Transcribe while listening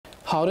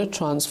How to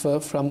transfer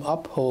from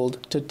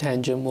Uphold to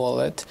Tangem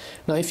Wallet.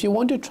 Now, if you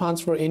want to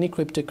transfer any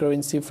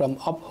cryptocurrency from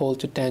Uphold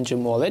to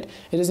Tangem Wallet,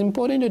 it is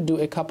important to do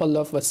a couple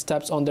of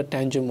steps on the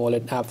Tangem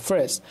Wallet app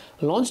first.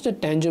 Launch the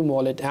Tangem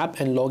Wallet app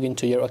and log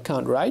into your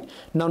account, right?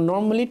 Now,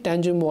 normally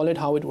Tangem Wallet,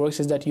 how it works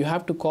is that you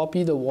have to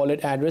copy the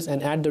wallet address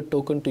and add the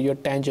token to your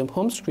Tangem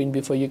home screen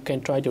before you can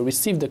try to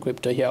receive the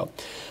crypto here.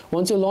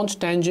 Once you launch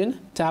Tangem,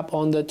 tap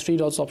on the three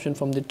dots option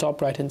from the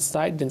top right hand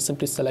side, then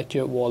simply select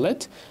your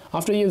wallet.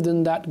 After you've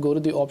done that, go to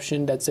the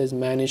option that says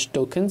manage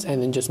tokens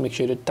and then just make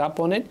sure to tap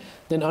on it.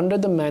 Then under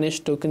the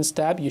manage tokens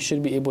tab, you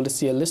should be able to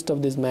see a list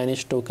of this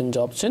manage tokens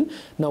option.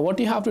 Now what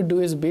you have to do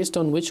is based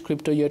on which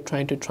crypto you're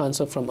trying to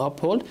transfer from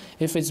Uphold.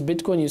 If it's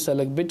Bitcoin, you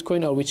select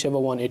Bitcoin or whichever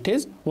one it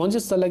is. Once you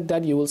select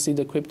that, you will see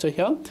the crypto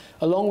here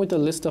along with a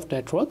list of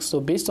networks. So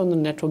based on the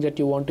network that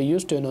you want to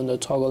use, turn on the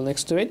toggle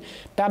next to it,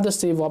 tap the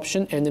save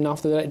option, and then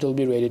after that it will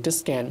be ready to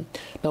scan.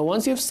 Now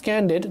once you've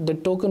scanned it, the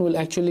token will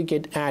actually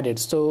get added.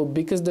 So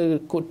because the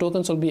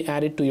tokens will be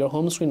added to your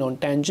home screen on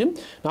Tangem.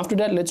 After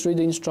that, let's read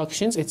the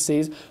instructions. It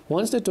says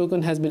once the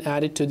token has been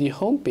added to the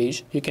home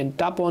page, you can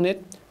tap on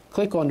it,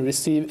 click on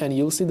receive, and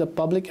you'll see the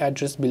public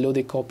address below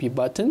the copy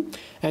button.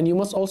 And you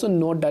must also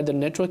note that the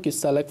network you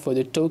select for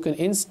the token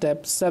in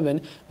step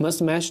 7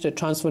 must match the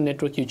transfer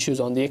network you choose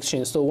on the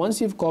exchange. So once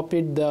you've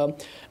copied the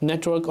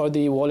network or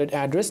the wallet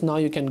address, now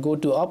you can go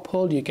to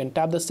Uphold, you can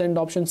tap the send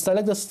option,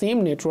 select the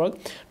same network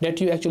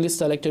that you actually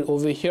selected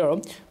over here,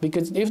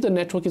 because if the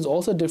network is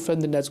also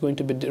different, then that's going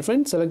to be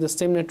different. Select the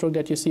same network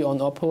that you see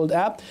on Uphold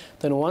app.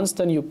 Then once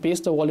done, you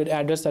paste the wallet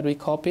address that we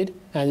copied,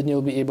 and then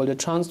you'll be able to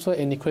transfer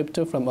any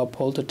crypto from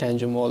Uphold to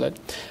Tangem Wallet.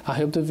 I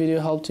hope the video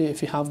helped you.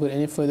 If you have got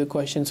any further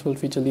questions, feel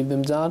free to leave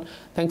them down.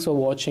 Thanks for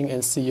watching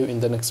and see you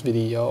in the next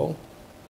video.